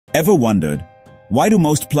Ever wondered, why do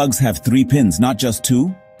most plugs have 3 pins, not just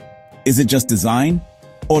 2? Is it just design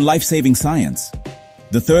or life-saving science?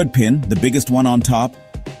 The third pin, the biggest one on top,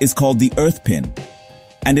 is called the earth pin,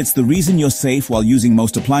 and it's the reason you're safe while using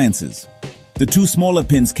most appliances. The 2 smaller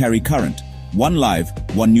pins carry current, one live,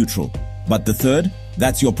 one neutral, but the third,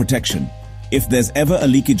 that's your protection. If there's ever a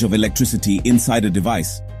leakage of electricity inside a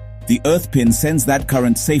device, the earth pin sends that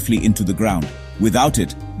current safely into the ground. Without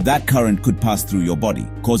it, that current could pass through your body,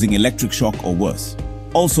 causing electric shock or worse.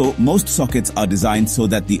 Also, most sockets are designed so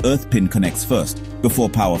that the earth pin connects first, before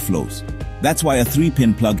power flows. That's why a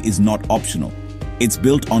 3-pin plug is not optional. It's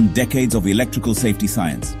built on decades of electrical safety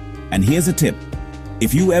science. And here's a tip.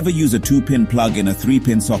 If you ever use a 2-pin plug in a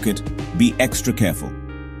 3-pin socket, be extra careful.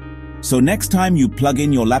 So next time you plug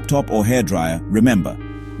in your laptop or hairdryer, remember,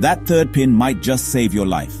 that third pin might just save your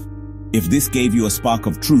life. If this gave you a spark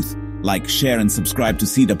of truth, like, share and subscribe to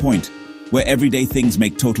Cedar Point, where everyday things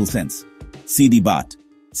make total sense. CD Bart.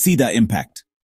 Cedar Impact.